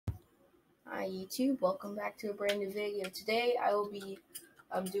Hi YouTube, welcome back to a brand new video. Today I will be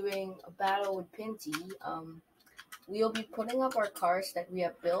doing a battle with Pinty. We will be putting up our cars that we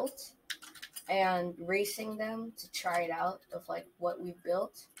have built and racing them to try it out of like what we've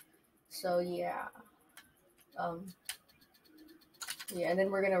built. So yeah. And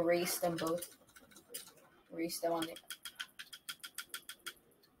then we're gonna race them both. Race them on it.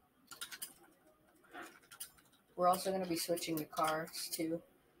 We're also gonna be switching the cars too.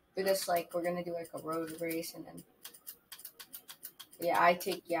 Because like we're gonna do like a road race and then I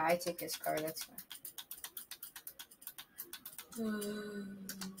take his car, that's fine.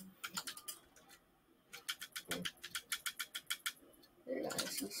 They're gonna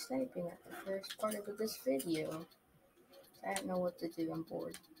see sniping at the first part of this video. I don't know what to do, I'm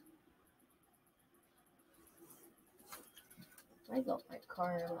bored. I got my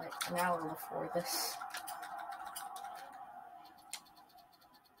car like an hour before this.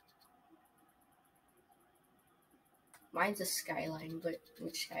 Mine's a Skyline, but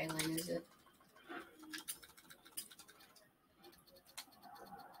which Skyline is it?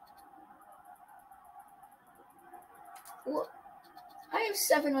 Well, I have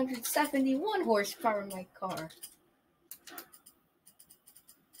 771 horsepower in my car.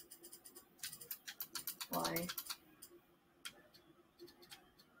 Why?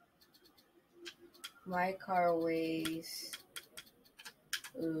 My car weighs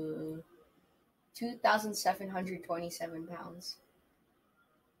 2,727 pounds.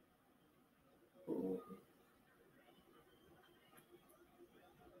 Ooh.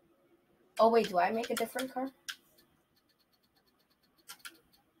 Oh wait, do I make a different car?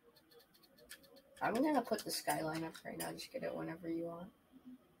 I'm gonna put the Skyline up right now, just get it whenever you want.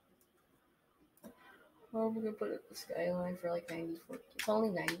 Oh, we're gonna put up the Skyline for like 94. It's only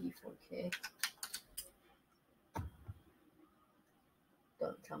 94K.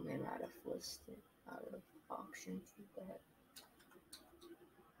 Don't tell me I'm out of listed, out of auction.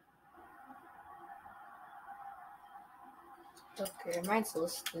 Okay, mine's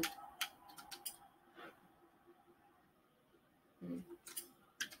listed. You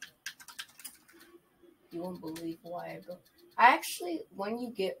won't believe why I built. I actually, can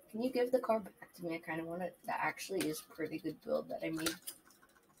you give the car back to me? I kind of want it. That actually is a pretty good build that I made.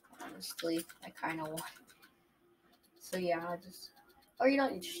 Honestly, I kind of want it. So yeah, I'll just, or you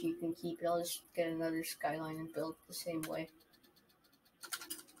don't, you can keep it. I'll just get another Skyline and build the same way.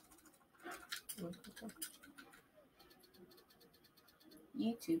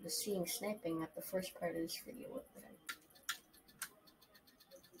 YouTube is seeing sniping at the first part of this video. What the heck?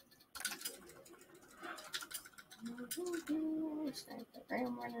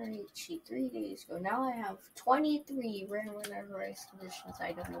 Random runner cheat 3 days ago. Now I have 23 random runner race conditions.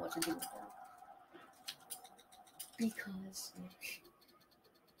 I don't know what to do with them. Because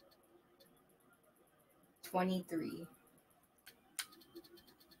 23.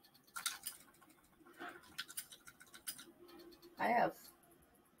 I have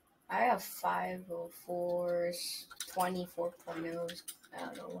 504s, 24.0s. I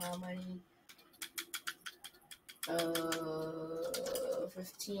don't know how many.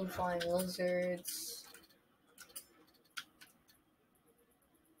 15 flying lizards.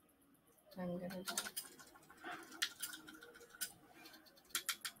 I'm gonna die.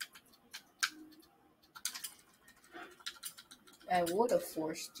 I would have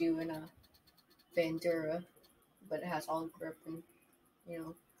forced you in a Bandura, but it has all grip and, you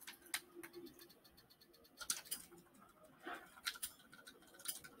know.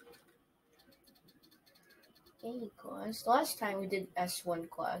 A class. Last time we did S1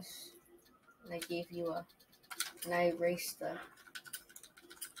 class, and I gave you and I raced the.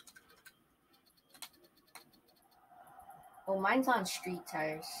 Oh, mine's on street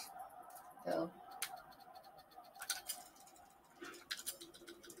tires, though.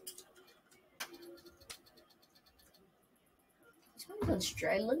 This one's on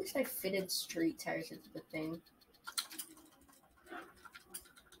street. At least I fitted street tires into the thing.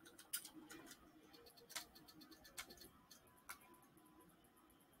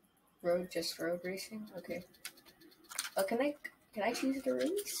 Just road racing? Okay. Oh, can I choose the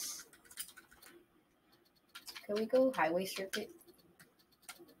race? Can we go highway circuit?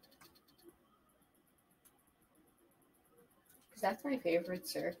 Because that's my favorite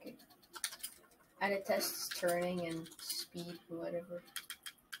circuit. And it tests turning and speed and whatever.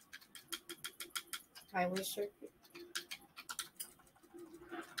 Highway circuit.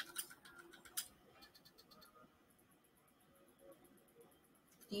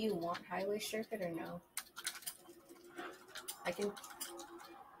 Do you want highway circuit or no? I can.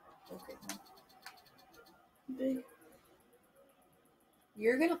 Okay. Big.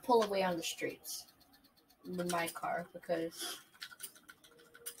 You're gonna pull away on the streets with my car because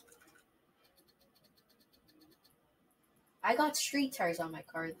I got street tires on my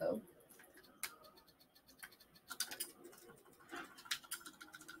car though.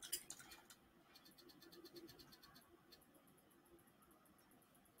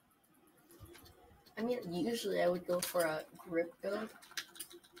 I mean, usually I would go for a grip build.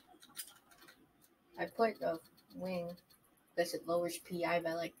 I put a wing because it lowers PI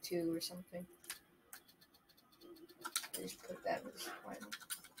by like 2 or something. I just put that as one.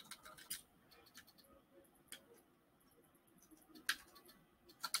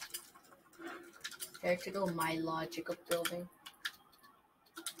 There to go my logic of building.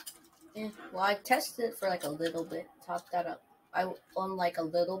 Yeah, well, I tested it for like a little bit, topped that up. On like a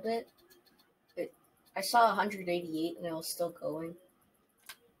little bit. I saw 188 and it was still going.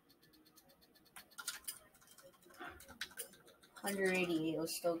 188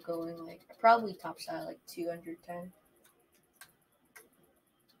 was still going. Like I probably tops out like 210.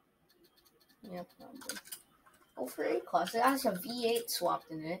 Yeah, probably. Oh, for A-Class, it has a V8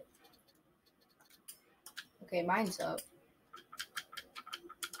 swapped in it. Okay, mine's up.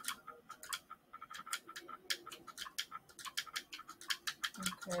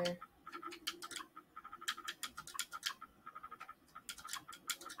 Okay.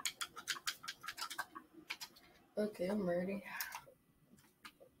 Okay, I'm ready.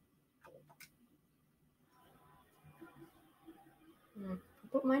 I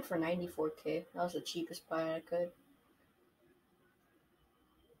put mine for 94K. That was the cheapest buy I could.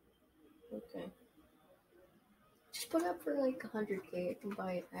 Okay. Just put it up for like 100K. I can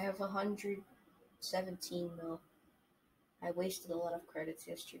buy it. I have 117 mil. I wasted a lot of credits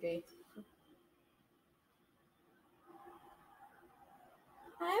yesterday.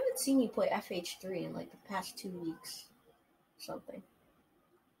 I haven't seen you play FH3 in like the past 2 weeks. Something.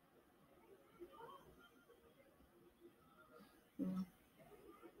 Mm.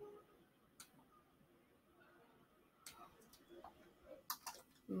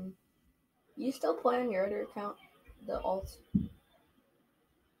 Mm. You still play on your other account? The alt?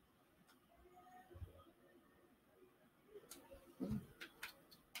 Mm.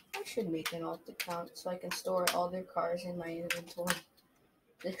 I should make an alt account so I can store all their cars in my inventory.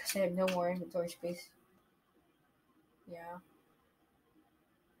 Because I have no more inventory space. Yeah.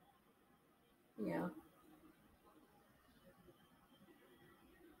 Yeah.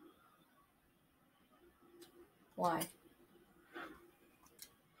 Why?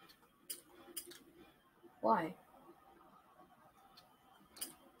 Why?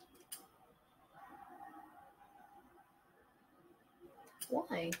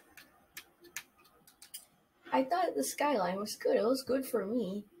 Why? I thought the skyline was good. It was good for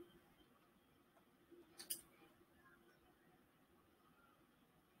me.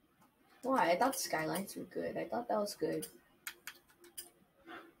 Why? I thought skylines were good. I thought that was good.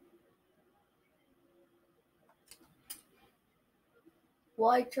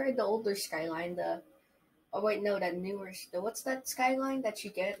 Well, I tried the older skyline, oh wait, no, that newer, what's that skyline that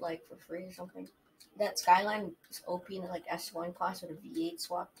you get like for free or something? That skyline is OP in like S1 class with a V8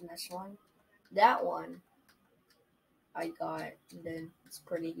 swapped in S1. That one I got, and then it's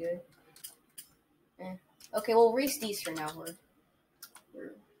pretty good. Eh. Okay, we'll race these for now.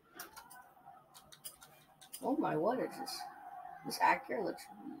 We're oh my, what is this? This Acura looks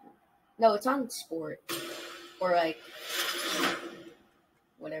weird. No, it's on sport or like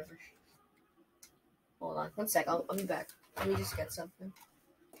whatever. Hold on, 1 sec. I'll be back. Let me just get something.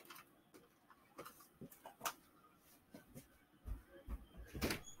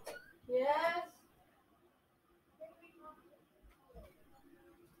 Yes.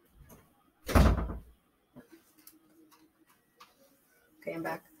 Okay, I'm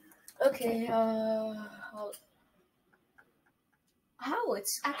back. Okay, how?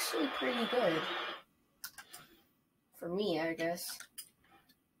 It's actually pretty good. For me, I guess.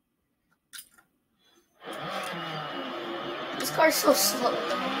 This car's so slow.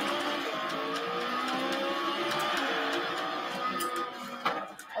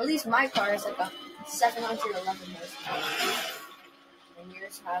 At least my car is like a 711 horsepower. And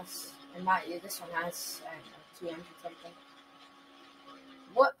yours has, and not you, this one has, I don't know, 200 something.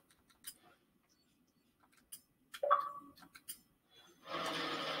 What?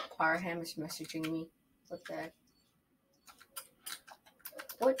 Parham is messaging me. What the heck?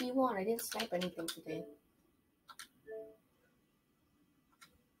 What do you want? I didn't snipe anything today.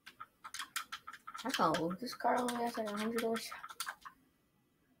 I don't know. This car only has like 100 horsepower.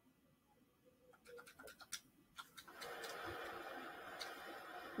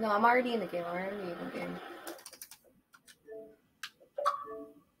 No, I'm already in the game. I'm already in the game.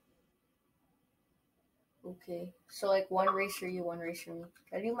 Okay. So like one race for you, one race for me.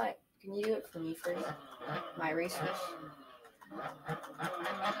 Can you do it for me first? My race first.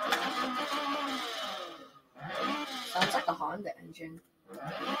 Sounds like a Honda engine.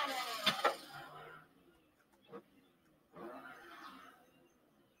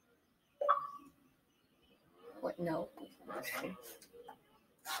 What? No.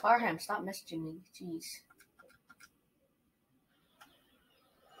 Farham, stop messaging me. Jeez.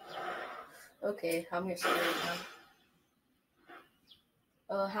 Okay, I'm gonna start it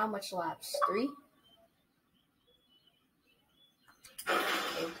now. How much laps? 3?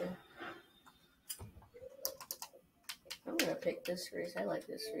 Okay. I'm gonna pick this race. I like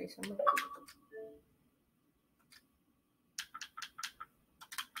this race.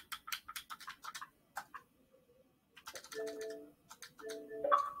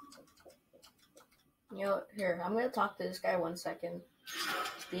 You know, here, I'm gonna talk to this guy 1 second.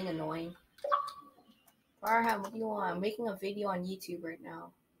 It's being annoying. Farham, what do you want? I'm making a video on YouTube right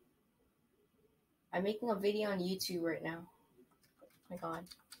now. I'm making a video on YouTube right now. Oh my god.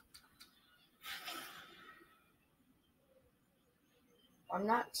 I'm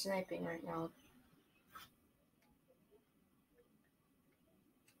not sniping right now.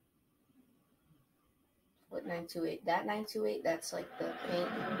 What 928? That 928, that's like the paint.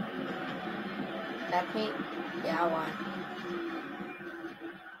 That paint? Yeah, I want.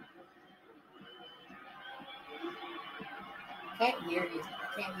 Can't hear you.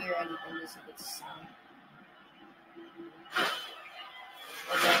 I can't hear anything. Just a good sound.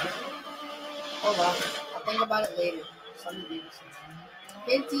 Okay. Hold on. I'll think about it later. Some do this.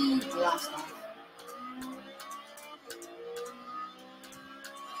 Pinty, last time.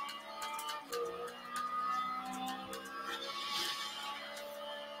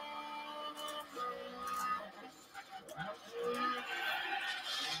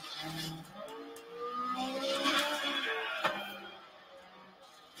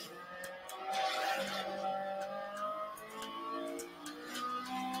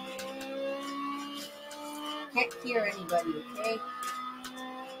 Can't hear anybody, okay?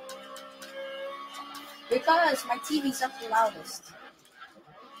 Because my TV's up the loudest.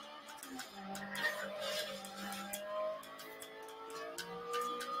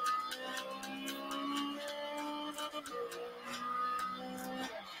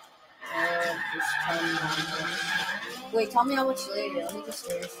 Just tell me how much. Wait, tell me how much later. Let me just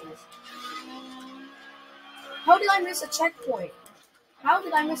finish this. How did I miss a checkpoint? How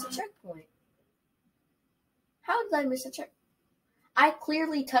did I miss a checkpoint? How did I miss a check? I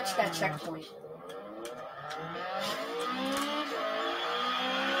clearly touched that checkpoint.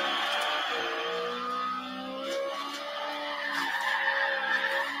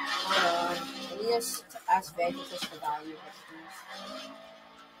 Hold on. Let me just ask Vangelis for value.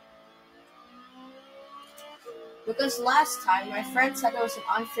 Because last time, my friend said it was an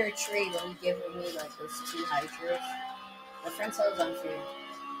unfair trade when he gave me like those 2 hydras. My friend said it was unfair.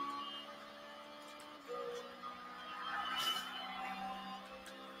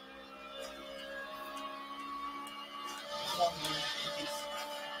 Oh.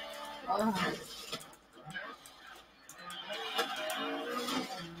 Hold on, wait.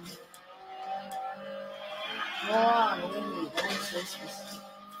 Let me switch this.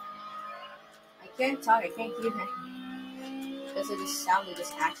 I can't talk, I can't hear him. Because it just sounded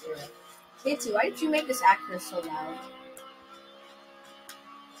just accurate. Pinty, why did you make this actor so loud?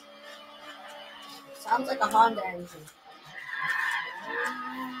 Sounds like a Honda engine.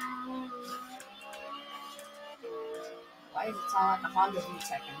 Why does it sound like a Honda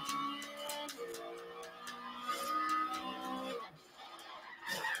VTEC engine?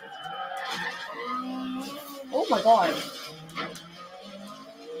 Oh my god.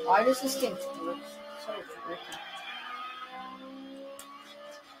 Why does this game work so tricky?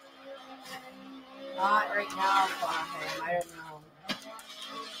 Not right now, Farham. I don't know.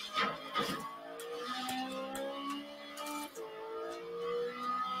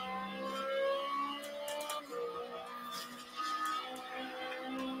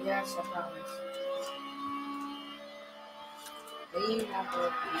 Yes, I promise. Leave after a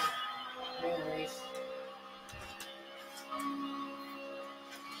piece. Anyways.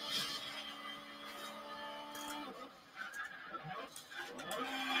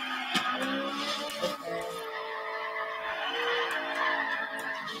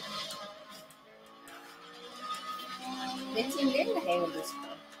 Pinty, I'm getting the hang of this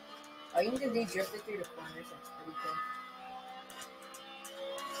car. All you need to do is drift it through the corners. That's pretty cool.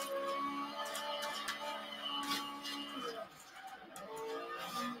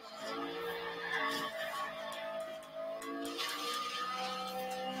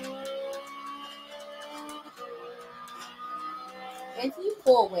 Can't you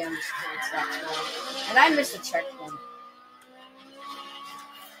pull away on this point? That's why. And I missed a checkpoint.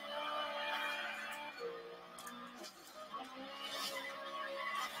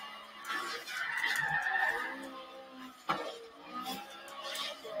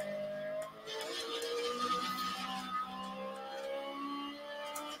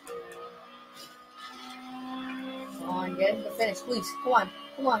 Come on, get to the finish, please. Come on,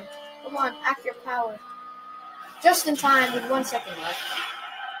 come on, come on, act your power. Just in time with 1 second left.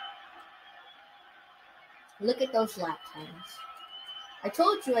 Look at those lap times. I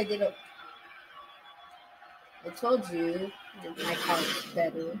told you I did a... I told you that my car is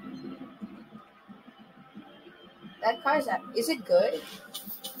better. That car's at... Is it good?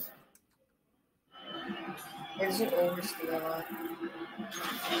 Or does it oversteer a lot?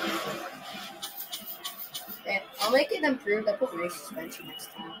 Okay, I'll make it improved. I'll put race suspension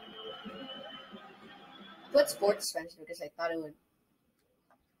next time. I put sport suspension because I thought it would...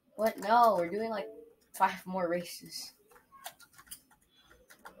 What? No, we're doing like 5 more races.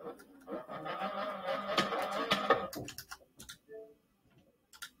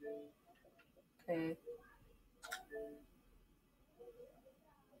 Okay.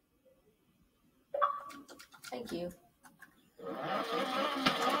 Thank you.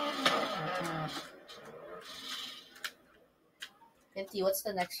 Pinty, what's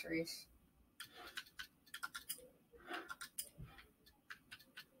the next race?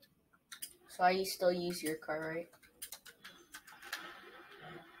 So I still use your car, right?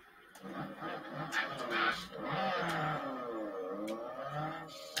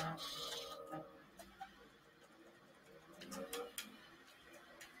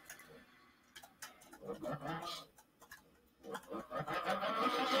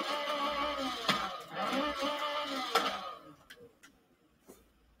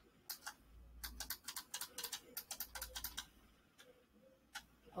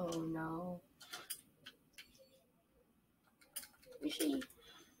 Oh no. We should...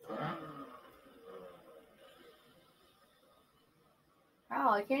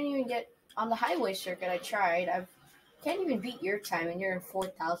 Wow, I can't even get on the highway circuit. I tried. I can't even beat your time, and you're in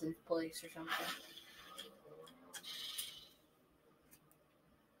 4,000th place or something.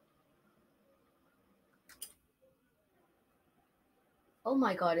 Oh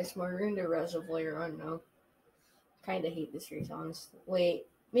my god, it's Maroon the Reservoir. Oh no. Kinda hate this race, honestly. Wait,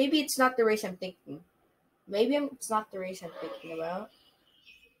 maybe it's not the race I'm thinking. Maybe it's not the race I'm thinking about.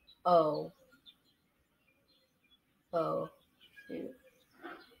 Oh. Oh. Dude.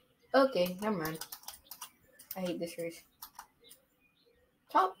 Okay, never mind. I hate this race.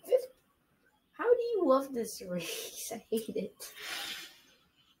 Top 5th? How do you love this race? I hate it.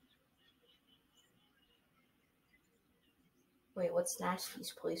 Wait, what's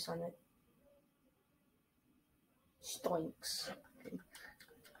Nasty's place on it? Stoinks.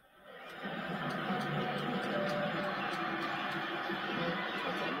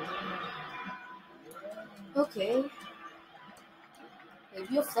 Okay. Maybe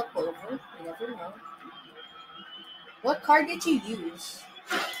you'll flip over. You never know. What car did you use?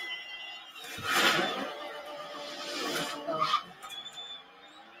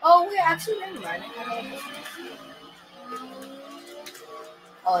 Oh wait, actually, never mind.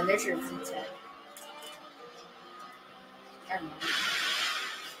 Oh, and there's your VTEC. Never mind.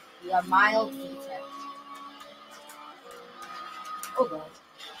 You got mild VTEC. Oh god.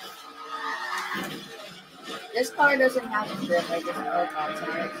 This car doesn't have a grip. I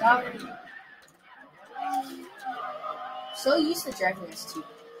just sorry. So used to driving this too.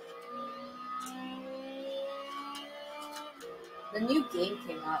 The new game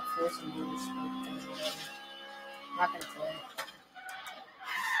came out, Forza Motorsport. I'm not gonna play it.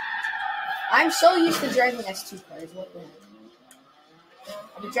 I'm so used to driving S2 cars. What the heck?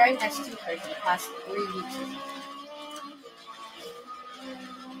 I've been driving S2 cars for the past 3 weeks or something.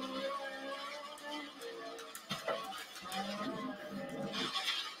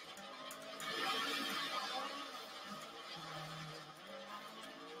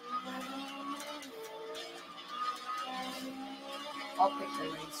 I'll pick the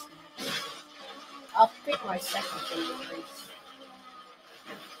race. I'll pick my second favorite race.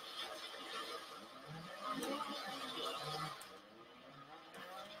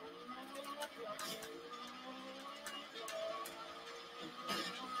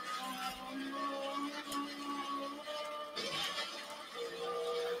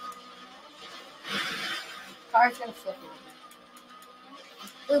 Car's gonna flip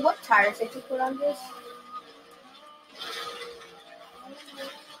it. Wait, what tires did you put on this?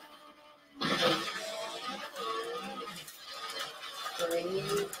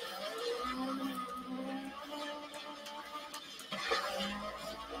 Great.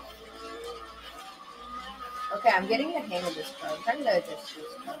 Okay, I'm getting the hang of this card. I'm trying to adjust this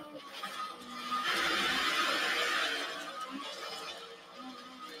card.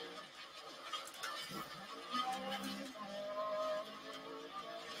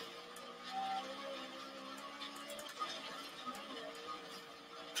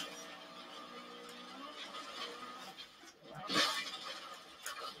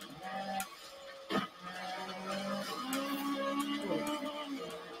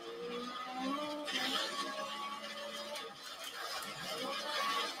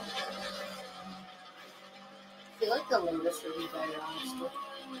 I feel like the Lotus would be better, honestly.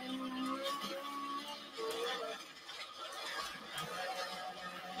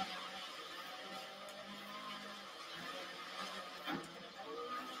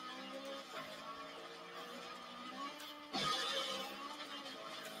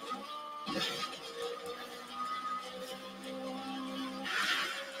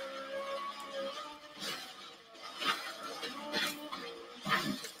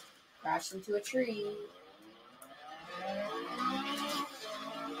 Crash into a tree.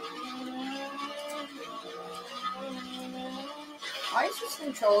 Why is this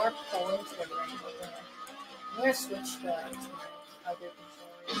controller pulling to the right? I'm gonna switch to my other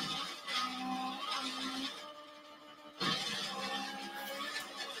controller.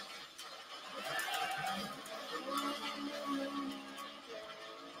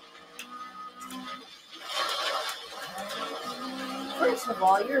 First of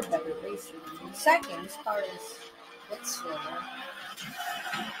all, you're a better racer than me. Second, this car is a bit slower.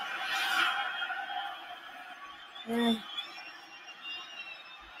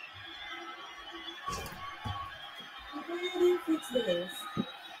 Fix this.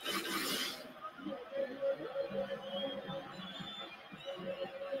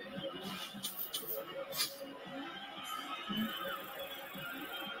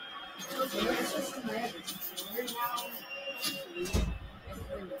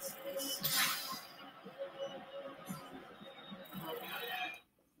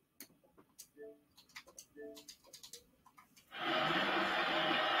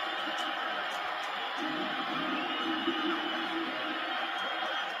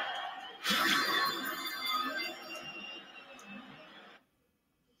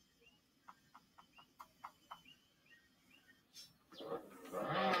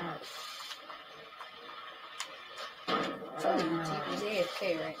 So YouTube is AFK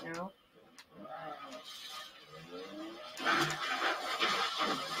right now.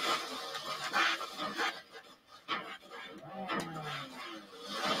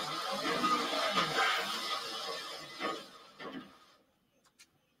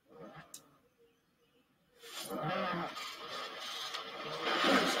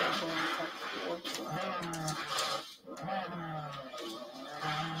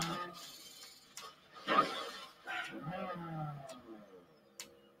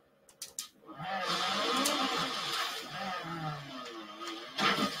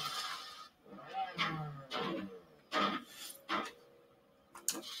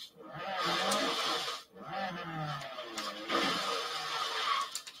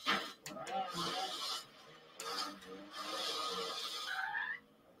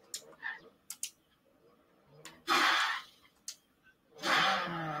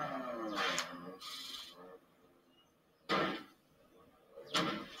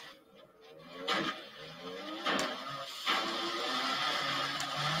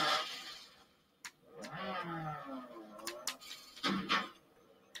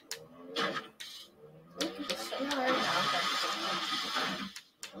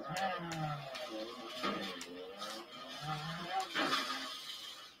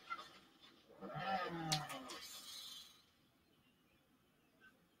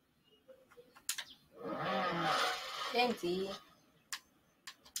 Pinty.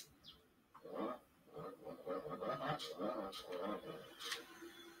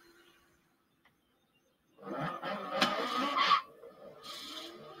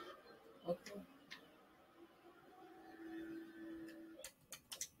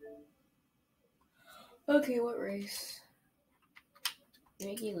 Okay, what race?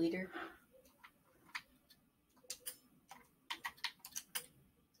 Make you leader.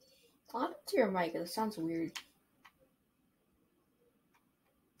 What happened to your mic? That sounds weird.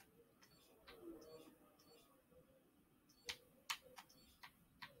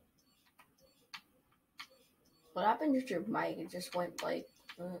 What happened to your mic? It just went like...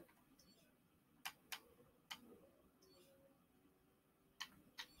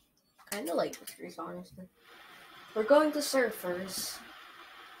 Kind of like this race, honestly. We're going to surfers.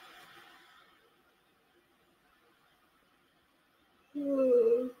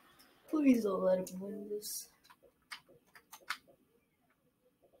 Please don't let him win this.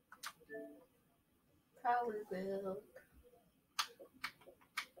 Power bill.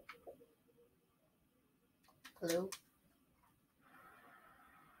 Hello?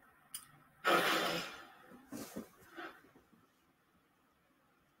 Okay.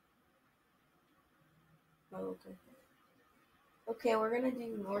 Okay. Okay, we're gonna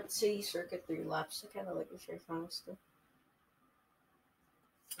do North City Circuit 3 laps. I kinda like this race, honestly.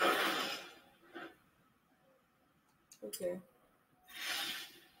 Okay.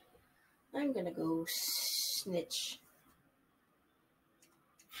 I'm gonna go snitch.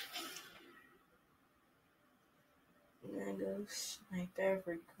 And then go snipe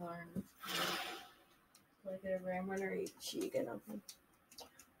every car. Like every I'm gonna reach again of him.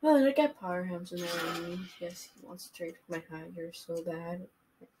 Oh, that guy Power Ham's annoying me. Yes, he wants to trade with my hider so bad.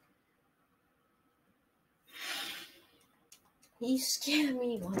 He scammed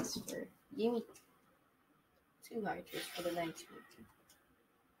me once for give me 2 hydras for the 19.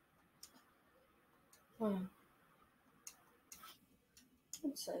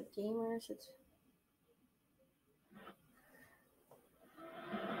 What's that, gamers? It's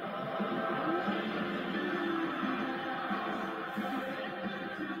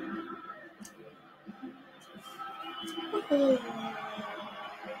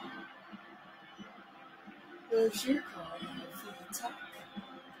There's your car for the top.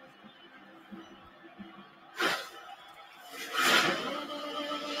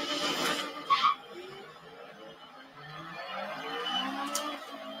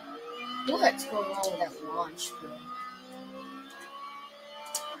 What's going on with that launch, bro?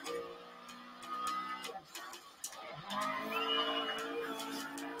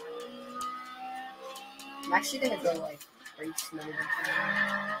 I'm actually gonna go like race mode.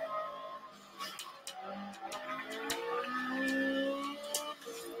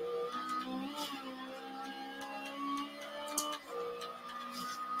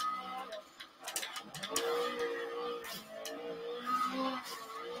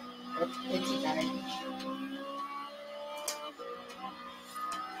 Pinty died.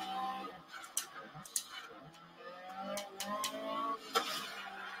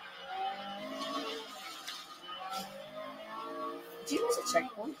 Did you miss a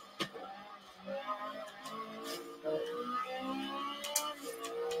checkpoint?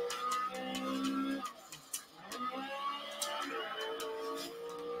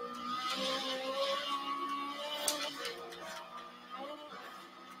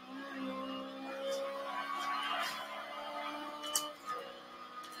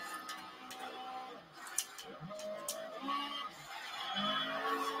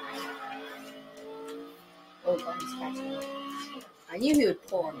 Oh, God, he's catching up. I knew he would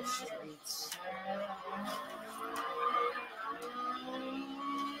pull on the streets.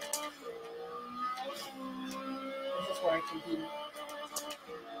 This is where I can be.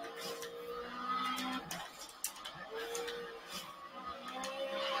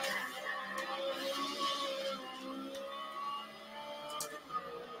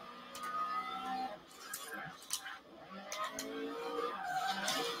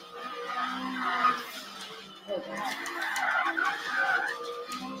 Oh, God.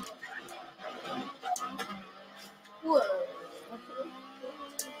 Whoa.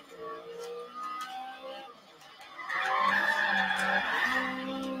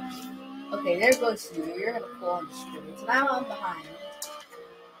 Okay, there goes you. You're gonna pull on the streets. Now I'm behind.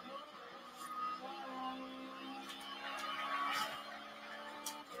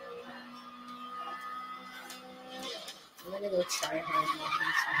 I'm gonna go try hard.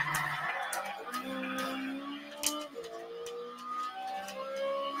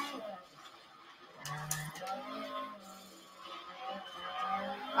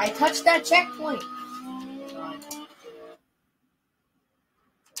 I touched that checkpoint.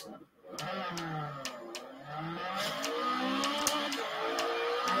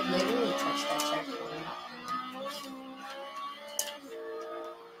 I literally touched that checkpoint.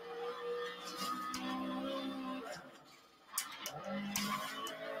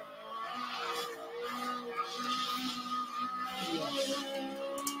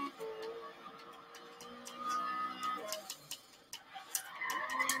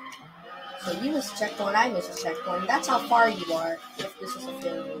 So you missed a checkpoint, I missed a checkpoint. That's how far you are if this is a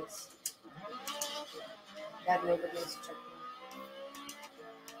fair race. That nobody missed a checkpoint.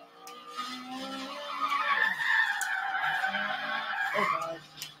 Oh, God.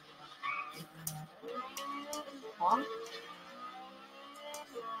 Huh?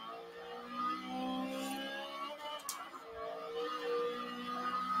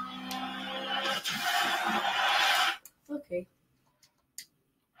 Okay.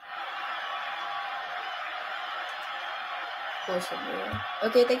 Close up there.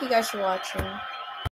 Okay, thank you guys for watching.